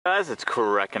Guys, it's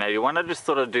cracking 81. I just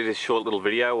thought I'd do this short little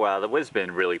video. The weather's been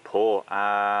really poor.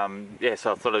 Yeah,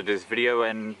 so I thought I'd do this video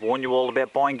and warn you all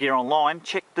about buying gear online.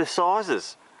 Check the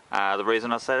sizes. The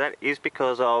reason I say that is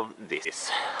because of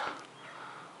this.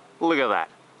 Look at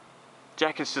that.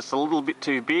 Jacket's just a little bit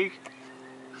too big,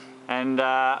 and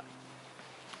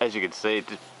as you can see,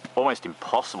 it's almost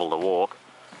impossible to walk.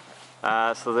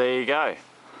 So there you go.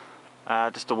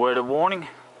 Just a word of warning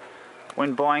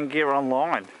when buying gear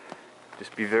online.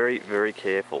 Just be very, very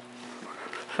careful.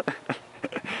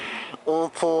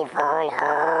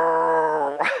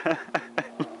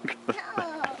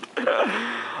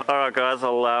 Alright guys,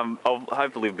 I'll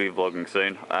hopefully be vlogging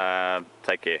soon.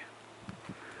 Take care.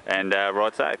 And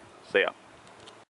ride safe. See ya.